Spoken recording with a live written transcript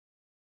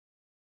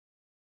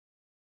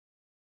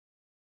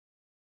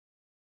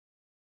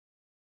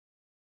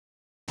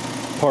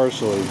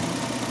partially.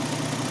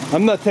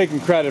 I'm not taking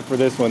credit for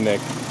this one, Nick.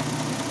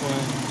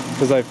 Why?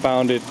 Because I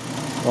found it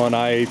on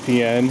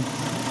IATN.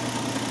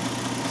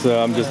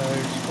 So I'm just...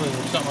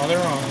 There's something other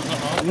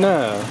wrong.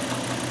 No.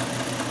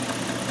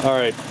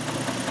 Alright.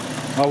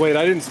 Oh wait,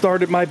 I didn't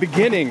start at my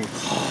beginning.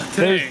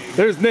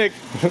 There's Nick.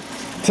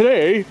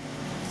 Today,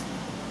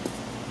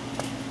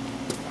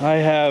 I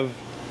have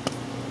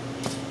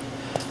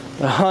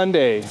a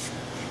Hyundai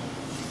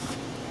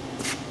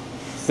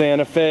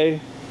Santa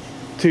Fe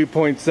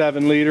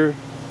 2.7 liter.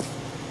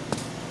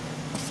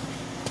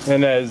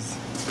 And as,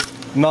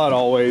 not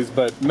always,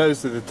 but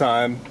most of the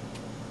time,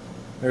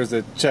 there's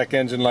a check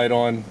engine light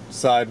on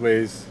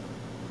sideways.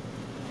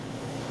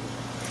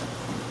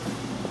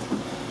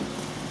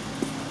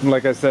 And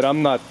like I said,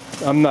 I'm not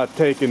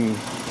taking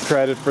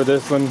credit for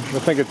this one. I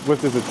think it's,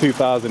 this is a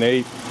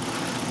 2008.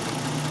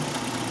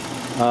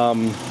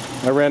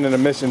 I ran an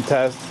emission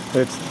test.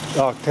 It's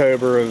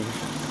October of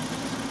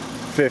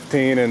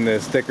 15 and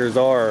the stickers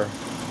are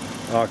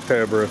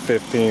October of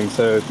 15,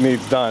 so it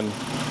needs done.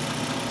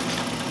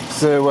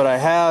 So what I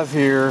have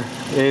here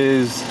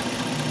is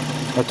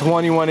a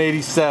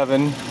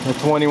 2187, a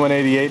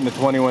 2188, and a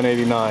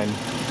 2189.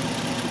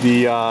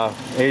 The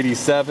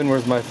 87,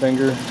 where's my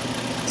finger?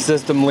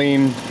 System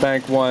lean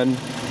bank 1.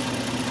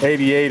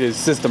 88 is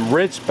system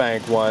rich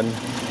bank 1.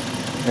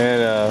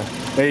 And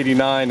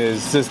 89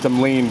 is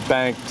system lean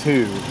bank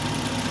 2.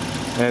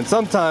 And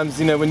sometimes,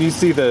 you know, when you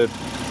see the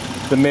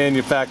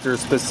manufacturer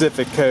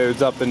specific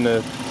codes up in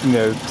the, you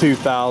know,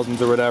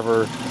 2000s or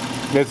whatever,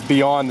 it's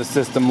beyond the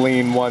system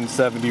lean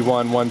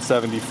 171,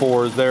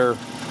 174s.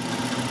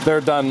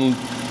 They're done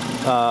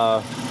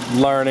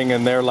learning,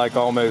 and they're like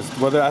almost,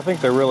 well, I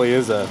think there really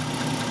is a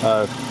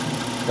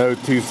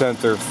O2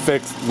 sensor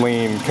fixed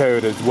lean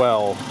code as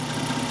well.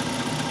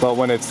 But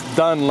when it's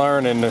done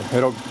learning,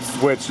 it'll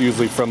switch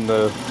usually from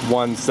the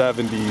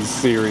 170s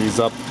series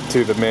up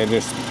to the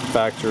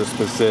manufacturer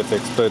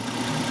specifics. But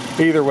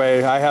either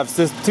way, I have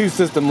two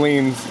system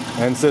leans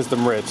and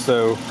system rich.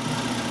 So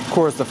of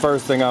course the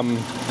first thing I'm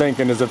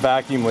thinking is a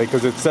vacuum leak,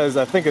 because it says,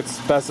 I think it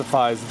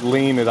specifies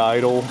lean at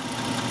idle.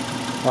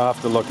 I'll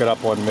have to look it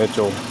up on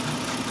Mitchell.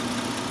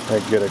 I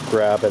can get a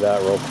grab of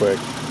that real quick.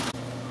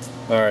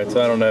 Alright,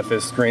 so I don't know if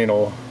this screen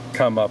will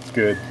come up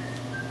good.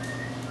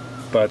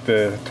 But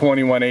the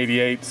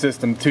 2188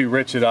 system 2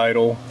 rich at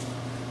idle.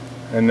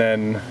 And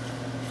then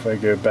if I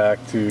go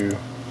back to,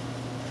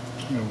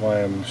 I don't know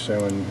why I'm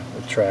showing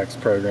the tracks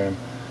program.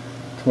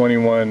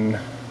 21,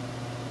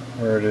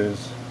 where it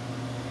is,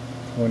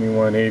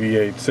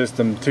 2188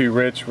 system 2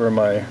 rich, where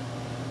my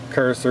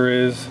cursor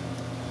is.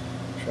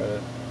 Try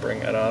to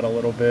bring that out a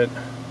little bit.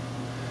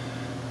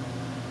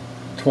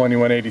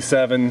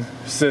 2187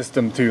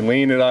 system 2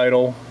 lean at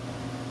idle.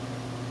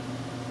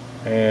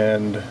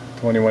 And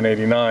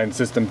 2189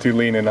 system 2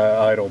 lean and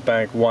idle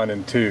bank 1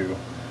 and 2.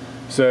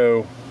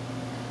 So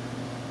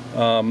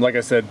like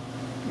I said,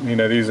 you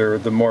know, these are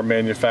the more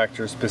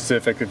manufacturer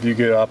specific. If you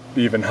get up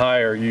even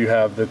higher, you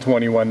have the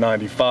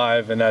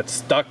 2195, and that's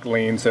stuck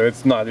lean, so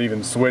it's not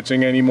even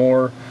switching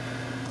anymore.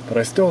 But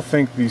I still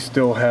think these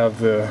still have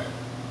the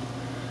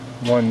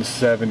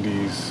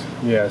 170s.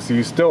 Yeah, so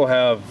you still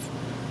have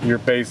your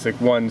basic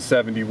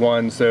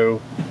 171.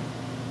 So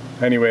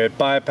anyway, it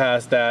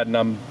bypassed that, and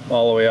I'm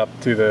all the way up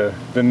to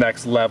the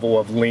next level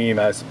of lean,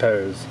 I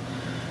suppose.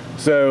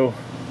 So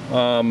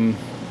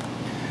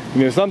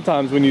you know,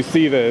 sometimes when you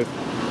see the,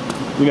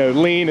 you know,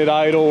 lean at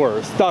idle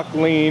or stuck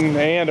lean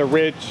and a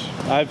rich,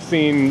 I've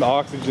seen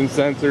oxygen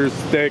sensors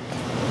stick,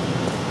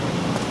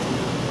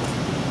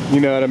 you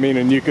know what I mean,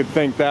 and you could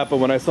think that, but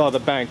when I saw the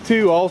bank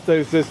 2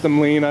 also system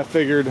lean, I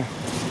figured,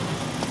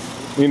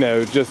 you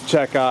know, just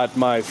check out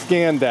my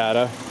scan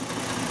data.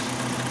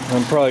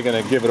 I'm probably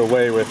going to give it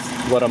away with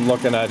what I'm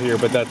looking at here,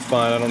 but that's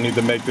fine. I don't need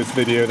to make this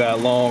video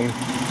that long.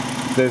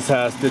 This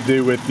has to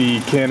do with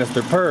the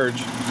canister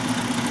purge.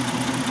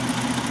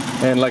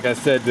 And like I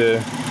said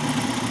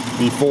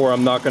before,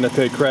 I'm not going to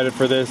take credit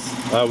for this.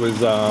 I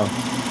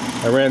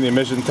ran the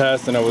emission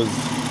test and I was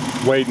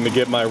waiting to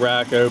get my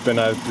rack open.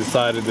 I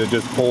decided to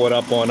just pull it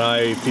up on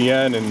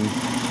IATN,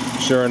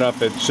 and sure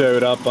enough it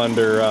showed up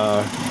under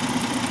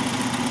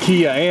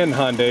Kia and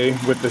Hyundai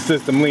with the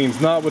system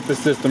leans, not with the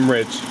system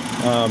rich.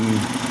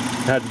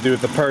 Had to do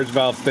with the purge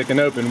valve sticking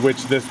open,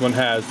 which this one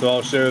has. So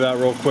I'll show that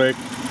real quick,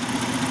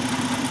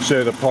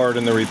 show the part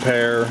and the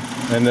repair,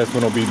 and this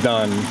one will be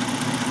done.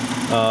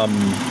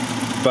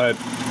 But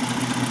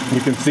you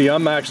can see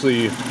I'm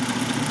actually,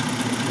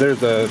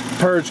 there's a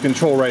purge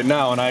control right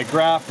now, and I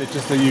graphed it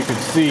just so you could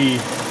see,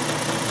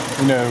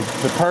 you know,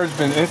 the purge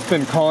it's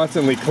been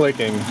constantly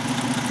clicking.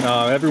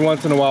 Every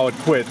once in a while it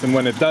quits, and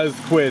when it does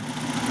quit,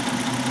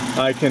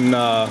 I can,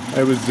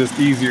 it was just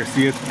easier.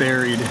 See, it's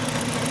buried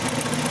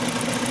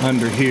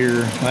under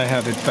here. I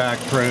have it back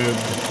probed.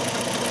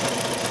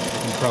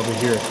 You can probably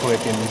hear it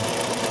clicking.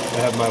 I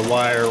have my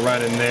wire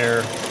running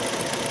there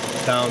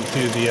down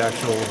to the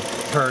actual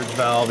purge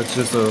valve. It's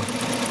just a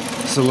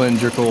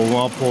cylindrical.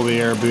 I'll pull the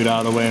air boot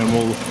out of the way and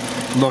we'll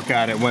look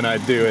at it when I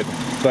do it.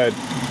 But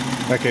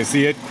Okay,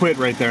 see it quit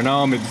right there.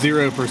 Now I'm at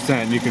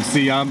 0%. You can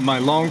see my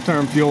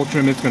long-term fuel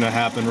trim, it's gonna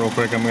happen real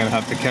quick. I'm gonna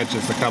have to catch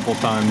this a couple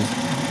times.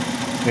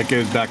 It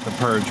goes back to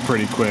purge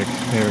pretty quick.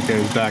 There it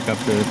goes back up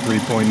to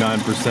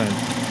 3.9%.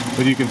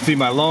 But you can see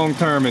my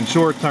long-term and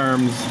short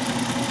terms,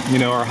 you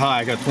know, are high.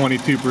 I got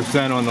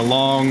 22% on the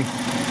long,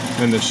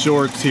 and the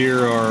shorts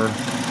here are,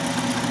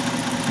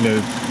 you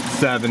know,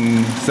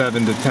 7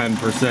 to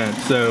 10%.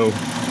 So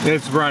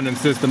it's running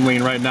system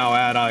lean right now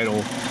at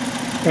idle.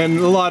 And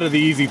a lot of the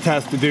easy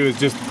test to do is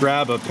just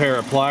grab a pair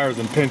of pliers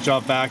and pinch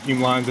off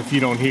vacuum lines if you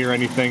don't hear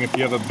anything, if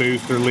you have a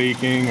booster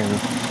leaking or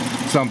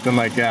something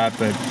like that.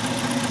 But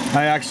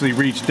I actually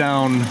reached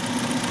down,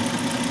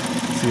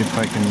 see if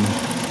I can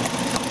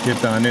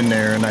get down in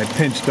there, and I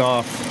pinched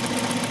off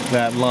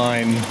that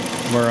line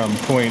where I'm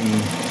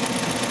pointing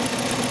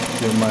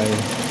with my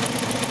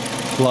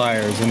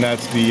pliers, and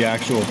that's the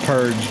actual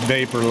purge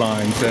vapor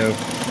line. So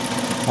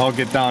I'll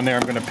get down there,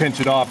 I'm going to pinch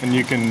it off, and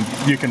you can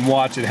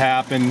watch it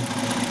happen.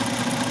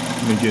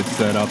 Let me get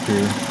set up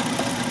here.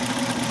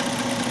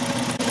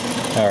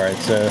 Alright,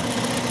 so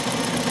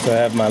I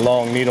have my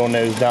long needle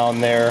nose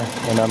down there,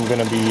 and I'm going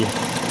to be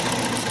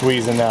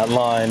squeezing that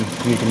line.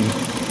 You can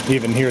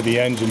even hear the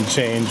engine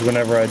change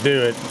whenever I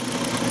do it.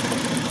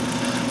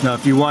 Now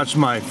if you watch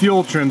my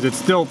fuel trims, it's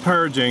still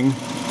purging,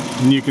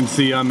 and you can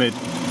see I'm at,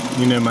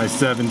 you know, my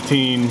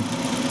 17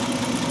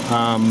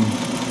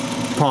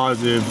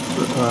 positive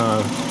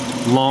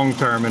long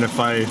term, and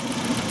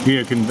if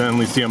you can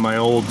only see on my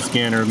old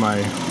scanner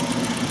my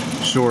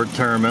short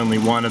term, only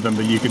one of them,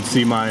 but you can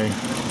see my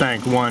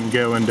tank one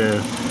go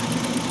into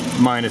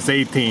minus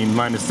 18,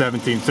 minus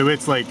 17. So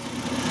it's like,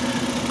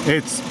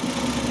 it's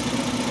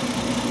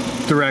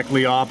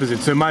directly opposite.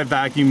 So my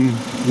vacuum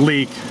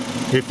leak,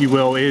 if you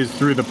will, is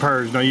through the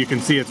purge. Now you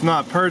can see it's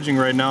not purging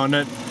right now, and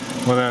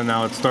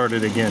now it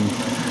started again.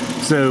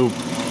 So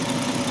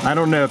I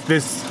don't know if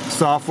this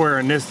software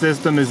in this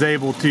system is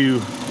able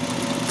to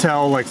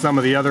tell, like some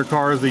of the other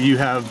cars, that you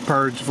have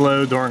purge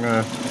flow during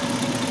a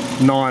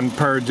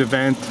non-purge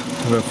event,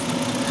 the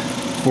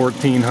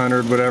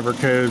 1400 whatever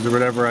codes or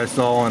whatever I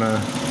saw on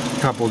a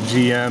couple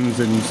GMs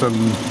and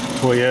some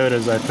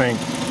Toyotas, I think.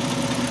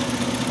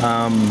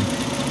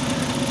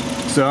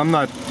 So I'm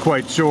not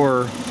quite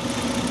sure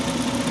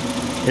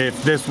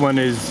if this one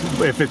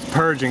if it's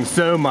purging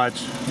so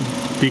much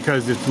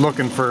because it's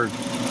looking for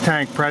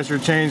tank pressure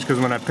change, because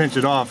when I pinch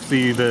it off,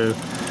 see the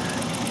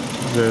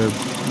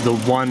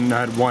one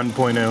at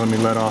 1.0, let me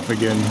let off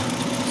again.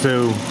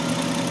 So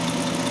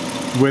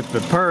with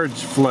the purge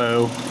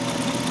flow,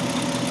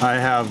 I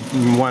have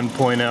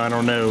 1.0, I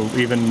don't know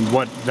even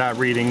what that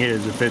reading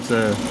is, if it's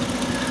a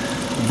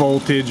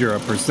voltage or a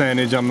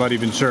percentage, I'm not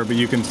even sure, but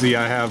you can see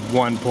I have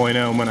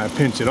 1.0 when I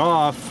pinch it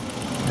off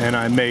and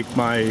I make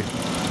my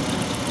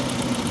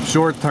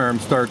short term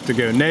start to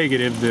go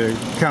negative to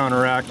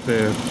counteract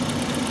the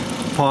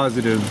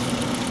positive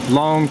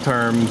long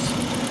terms.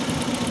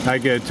 I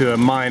go to a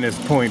minus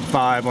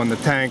 0.5 on the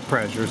tank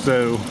pressure.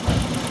 So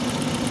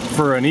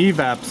for an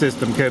evap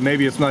system code,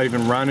 maybe it's not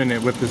even running it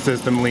with the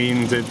system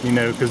leans, it, you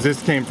know, because this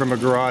came from a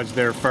garage.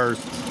 Their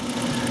first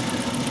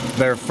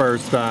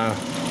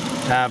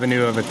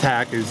avenue of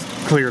attack is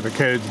clear the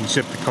codes and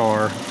ship the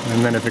car,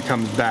 and then if it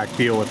comes back,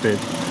 deal with it,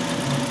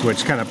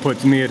 which kind of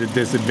puts me at a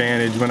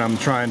disadvantage when I'm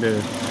trying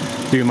to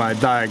do my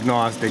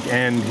diagnostic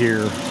end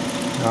here.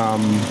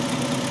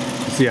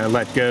 See, I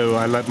let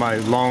my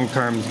long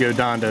terms go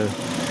down to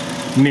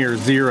near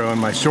zero, and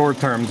my short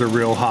terms are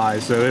real high,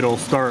 so it'll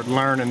start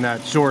learning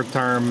that short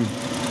term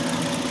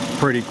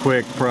pretty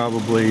quick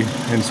probably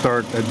and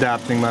start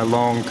adapting my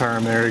long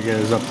term. There it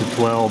goes, up to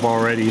 12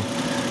 already.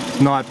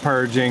 It's not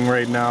purging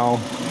right now.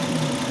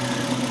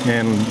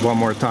 And one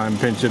more time,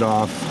 pinch it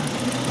off,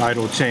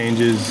 idle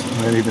changes,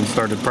 and even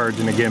started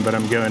purging again, but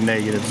I'm going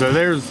negative. So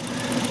there's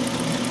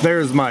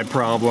my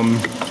problem.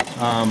 It's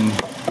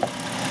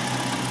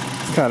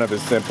kind of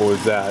as simple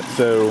as that.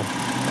 So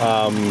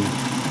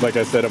like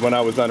I said, when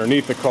I was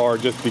underneath the car,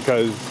 just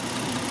because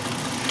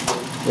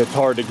it's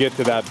hard to get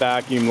to that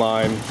vacuum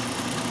line,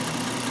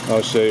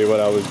 I'll show you what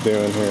I was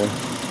doing here.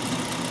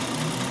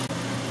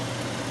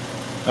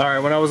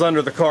 Alright, when I was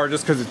under the car,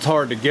 just because it's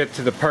hard to get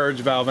to the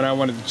purge valve and I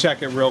wanted to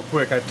check it real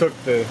quick, I took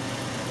the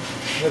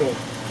little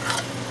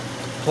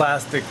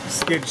plastic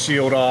skid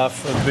shield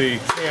off of the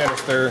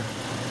canister,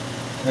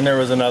 and there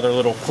was another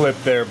little clip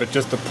there, but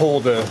just to pull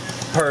the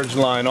purge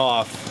line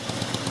off,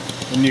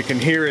 and you can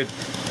hear it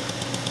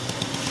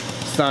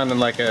sounding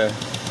like a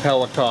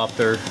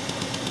helicopter.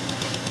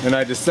 And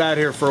I just sat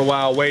here for a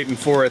while waiting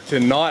for it to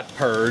not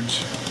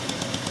purge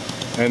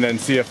and then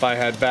see if I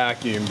had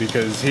vacuum,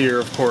 because here,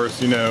 of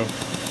course, you know,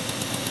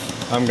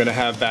 I'm gonna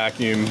have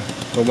vacuum,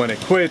 but when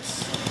it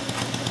quits,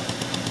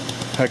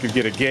 I could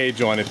get a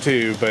gauge on it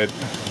too, but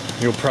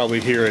you'll probably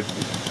hear it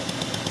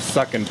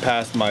sucking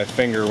past my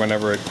finger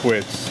whenever it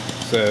quits.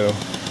 So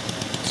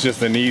it's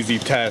just an easy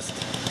test.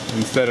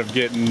 Instead of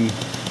getting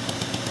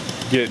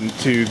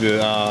to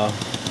the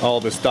all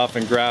the stuff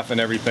and graph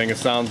and everything, it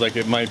sounds like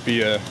it might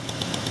be a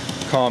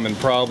common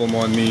problem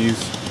on these.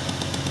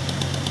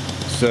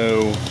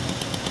 So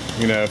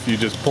you know, if you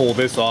just pull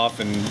this off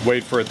and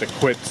wait for it to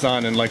quit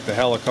sunning like the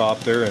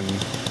helicopter and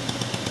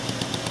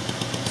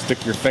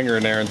stick your finger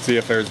in there and see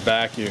if there's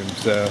vacuum.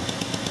 So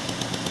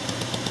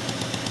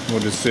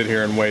we'll just sit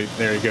here and wait.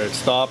 There you go, it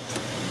stopped.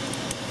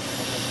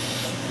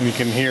 And you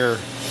can hear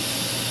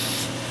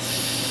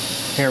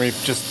me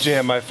just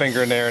jam my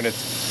finger in there, and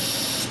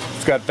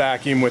it's got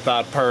vacuum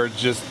without purge,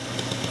 just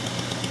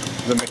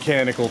the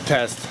mechanical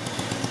test,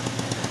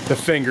 the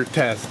finger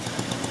test.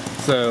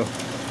 So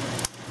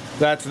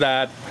that's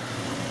that.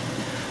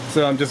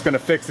 So I'm just gonna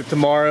fix it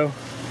tomorrow.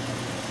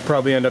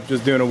 Probably end up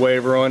just doing a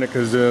waiver on it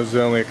because there's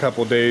only a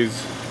couple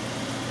days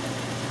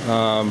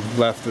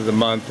left of the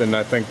month, and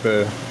I think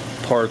the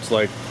part's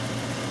like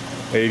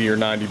 80 or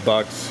 90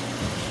 bucks.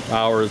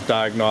 Hours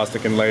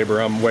diagnostic and labor.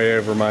 I'm way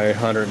over my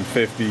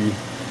 150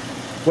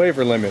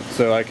 waiver limit,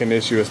 so I can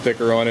issue a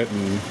sticker on it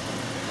and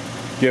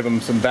give them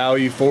some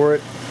value for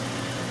it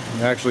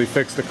and actually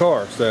fix the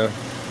car. So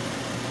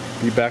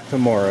be back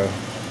tomorrow.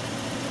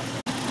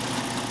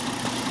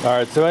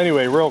 Alright, so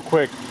anyway, real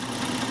quick,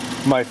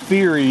 my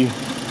theory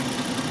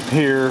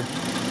here,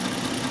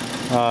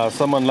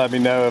 someone let me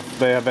know if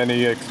they have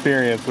any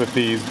experience with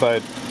these,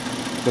 but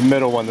the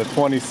middle one, the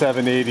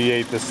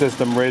 2788, the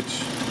System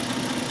Rich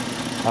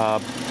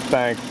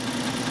Bank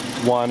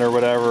 1 or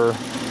whatever,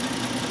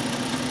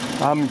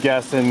 I'm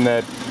guessing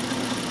that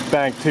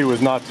Bank 2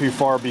 was not too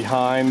far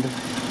behind,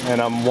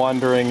 and I'm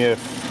wondering if,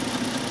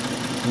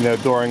 you know,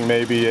 during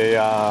maybe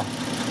a,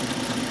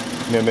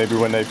 you know, maybe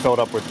when they filled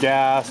up with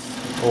gas,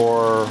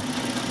 or,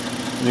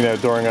 you know,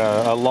 during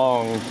a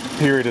long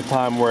period of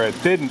time where it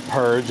didn't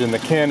purge and the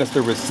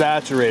canister was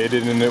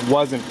saturated and it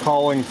wasn't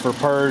calling for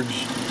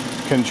purge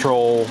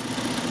control,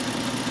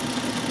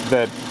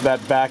 that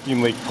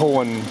vacuum leak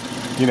pulling,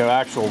 you know,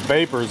 actual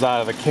vapors out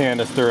of the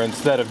canister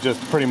instead of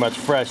just pretty much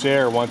fresh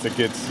air once it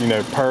gets, you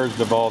know, purged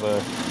of all the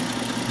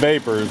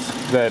vapors,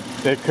 that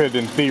it could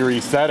in theory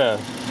set a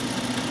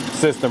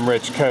system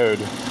rich code,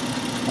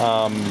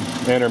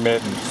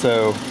 intermittent.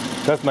 So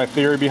that's my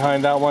theory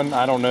behind that one.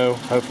 I don't know,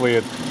 hopefully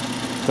it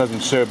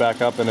doesn't show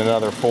back up in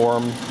another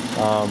form.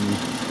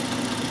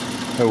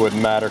 It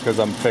wouldn't matter because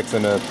I'm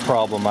fixing a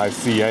problem I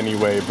see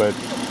anyway, but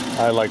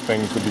I like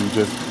things to be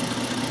just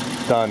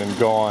done and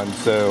gone.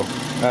 So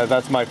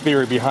that's my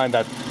theory behind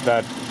that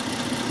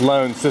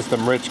lone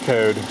system rich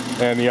code.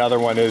 And the other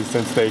one is,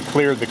 since they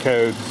cleared the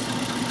codes,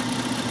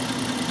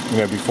 you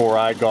know, before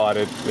I got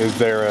it, is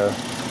there a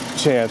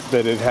chance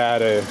that it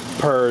had a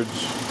purge,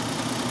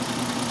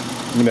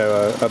 you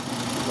know,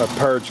 a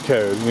purge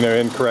code, you know,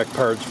 incorrect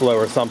purge flow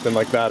or something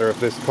like that, or if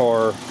this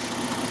car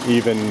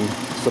even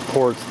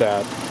supports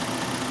that.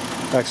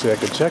 Actually, I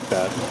could check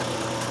that.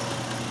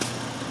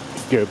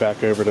 Go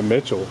back over to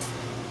Mitchell.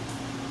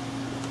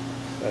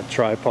 That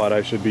tripod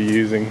I should be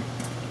using.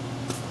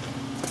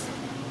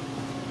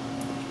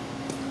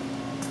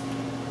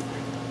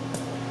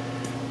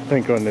 I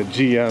think on the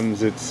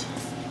GMs it's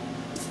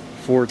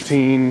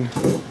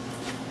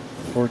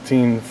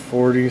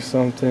 1440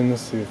 something.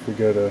 Let's see if we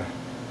go to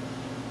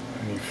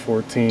any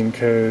 14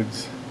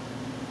 codes.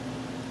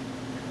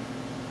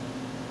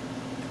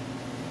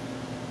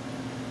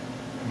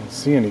 I don't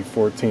see any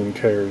 14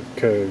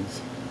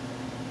 codes.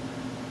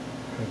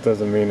 It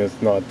doesn't mean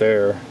it's not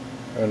there.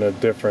 And a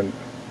different,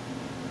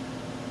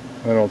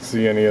 I don't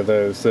see any of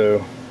those,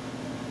 so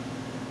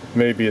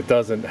maybe it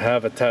doesn't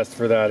have a test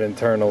for that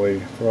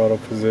internally. Throttle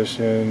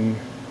position,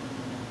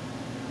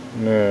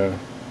 no.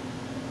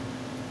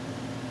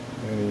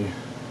 You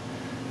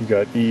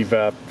got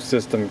evap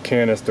system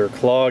canister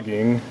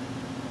clogging.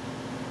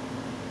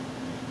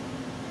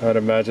 I'd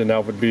imagine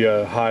that would be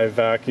a high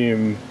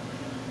vacuum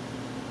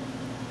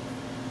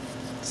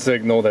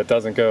signal that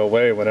doesn't go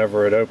away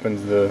whenever it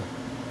opens the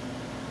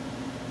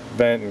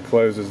vent and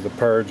closes the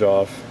purge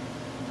off.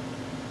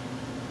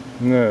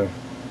 No,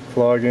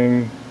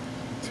 clogging,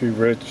 too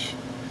rich.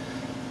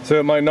 So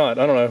it might not,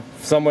 I don't know.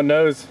 If someone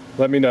knows,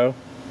 let me know,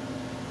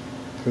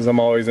 because I'm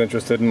always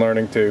interested in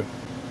learning too.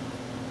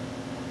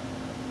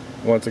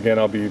 Once again,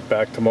 I'll be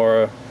back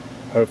tomorrow,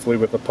 hopefully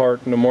with the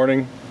part in the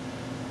morning.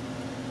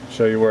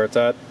 Show you where it's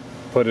at,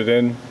 put it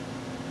in,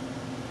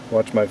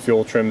 watch my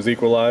fuel trims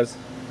equalize,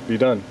 be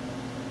done.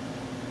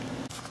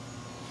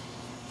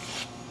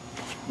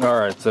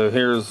 Alright, so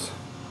here's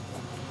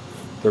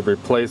the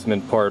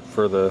replacement part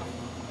for the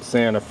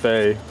Santa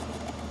Fe.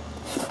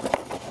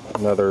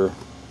 Another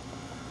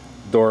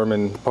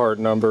Dorman part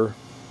number.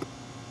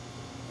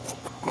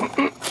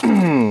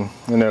 I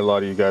know a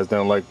lot of you guys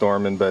don't like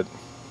Dorman, but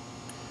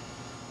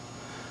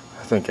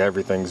I think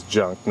everything's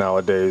junk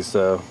nowadays,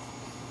 so.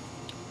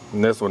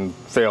 And this one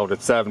failed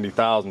at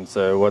 70,000,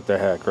 so what the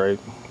heck, right?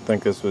 I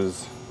think this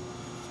was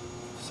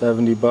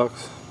 70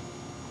 bucks.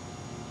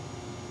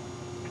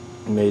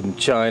 Made in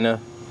China.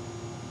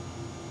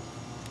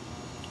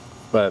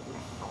 But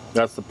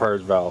that's the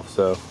purge valve,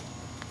 so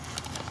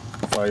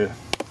if I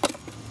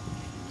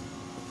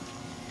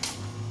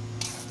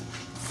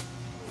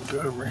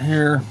go over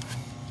here,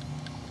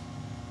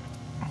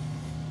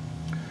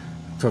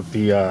 took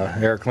the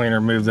air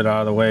cleaner, moved it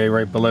out of the way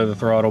right below the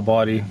throttle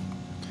body,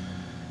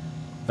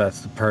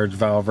 That's the purge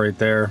valve right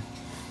there.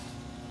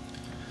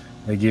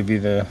 They give you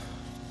the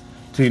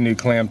 2 new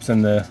clamps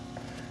in the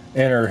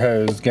inner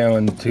hose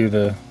going to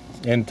the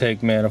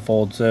intake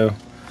manifold, so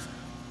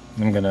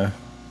I'm gonna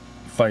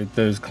fight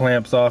those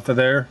clamps off of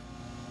there,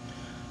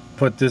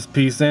 put this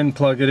piece in,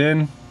 plug it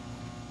in,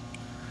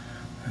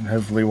 and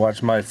hopefully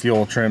watch my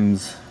fuel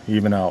trims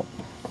even out.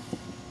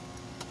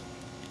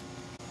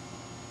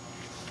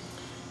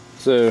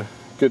 So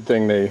good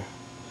thing they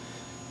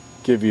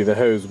give you the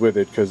hose with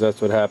it, because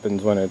that's what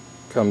happens when it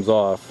comes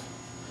off.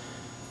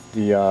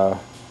 The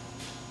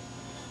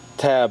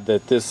tab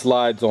that this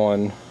slides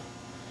on,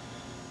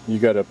 you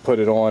got to put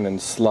it on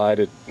and slide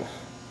it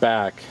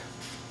back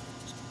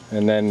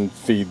and then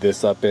feed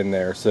this up in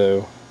there.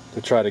 So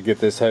to try to get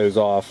this hose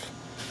off,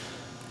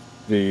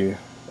 the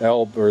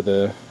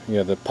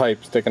the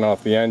pipe sticking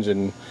off the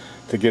engine,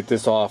 to get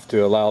this off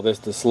to allow this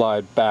to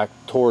slide back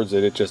towards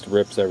it, it just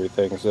rips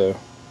everything. So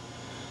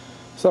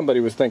somebody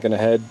was thinking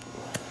ahead.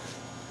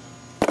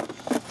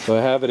 So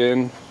I have it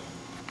in.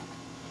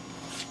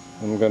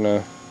 I'm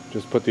gonna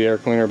just put the air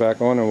cleaner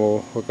back on and we'll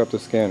hook up the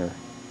scanner.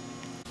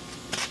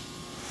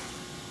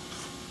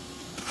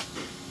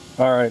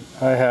 Alright,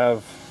 I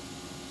have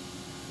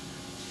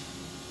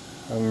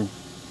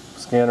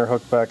scanner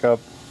hooked back up,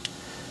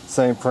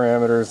 same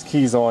parameters,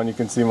 keys on. You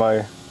can see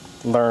my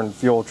learned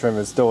fuel trim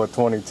is still at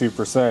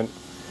 22%,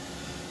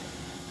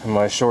 and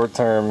my short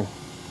term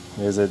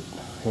is at,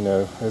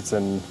 it's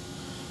in,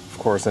 of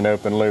course, an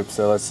open loop.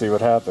 So let's see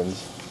what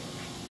happens.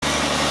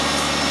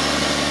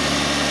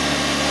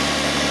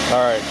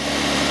 Alright,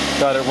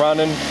 got it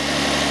running.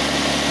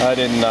 I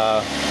didn't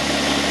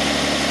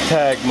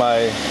tag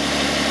my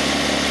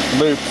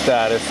loop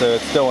status, so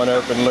it's still an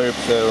open loop,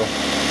 so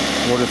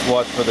we'll just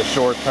watch for the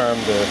short term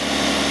to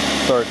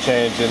start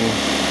changing.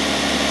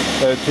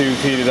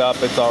 O2's heated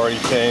up, it's already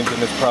changed,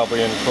 and it's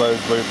probably in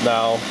closed loop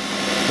now. You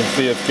can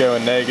see it's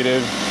going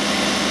negative.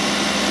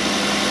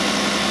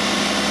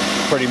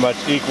 Pretty much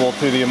equal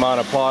to the amount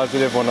of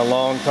positive on the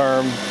long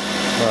term.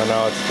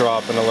 Now it's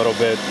dropping a little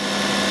bit.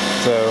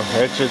 So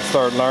it should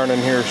start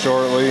learning here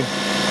shortly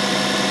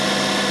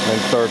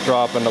and start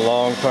dropping the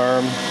long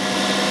term.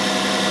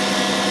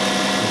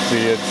 You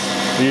see,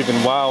 it's even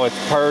while it's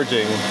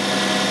purging,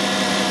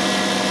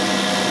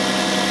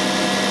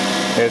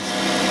 it's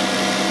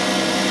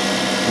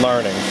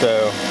learning.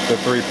 So the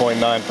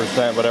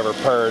 3.9% whatever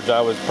purge,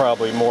 I was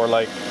probably more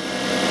like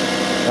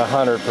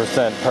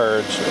 100%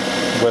 purge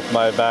with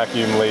my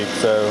vacuum leak.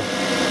 So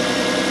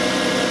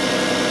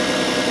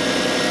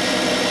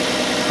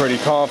pretty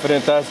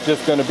confident that's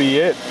just going to be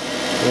it.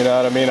 You know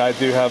what I mean? I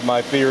do have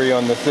my theory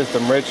on the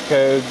system rich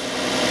codes,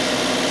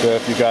 so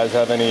if you guys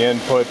have any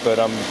input, but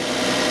I'm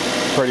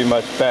pretty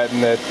much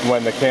betting that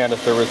when the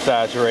canister was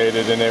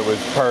saturated and it was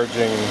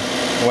purging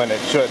when it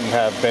shouldn't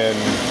have been,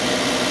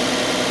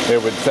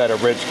 it would set a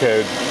rich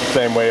code the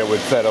same way it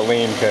would set a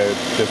lean code,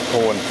 just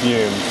pulling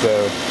fumes.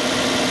 So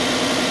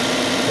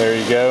there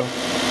you go.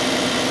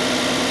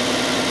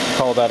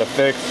 Call that a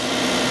fix.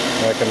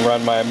 I can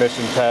run my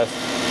emission test.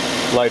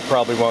 Light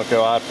probably won't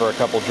go out for a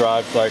couple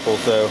drive cycles,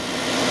 so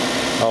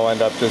I'll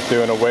end up just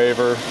doing a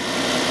waiver.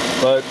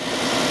 But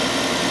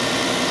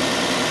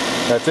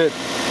that's it.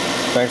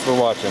 Thanks for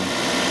watching.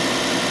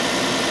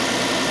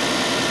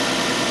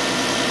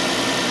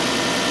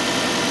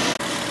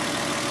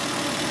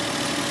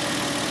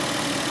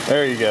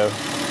 There you go.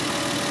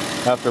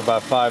 After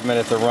about 5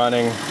 minutes of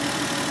running,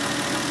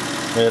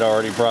 it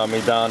already brought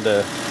me down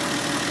to,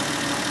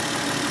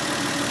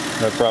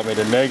 that brought me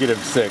to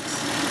 -6.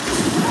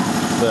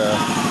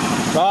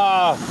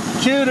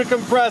 Cue the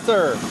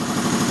compressor.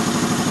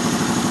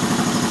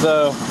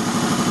 So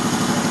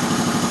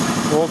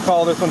we'll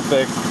call this one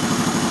fixed.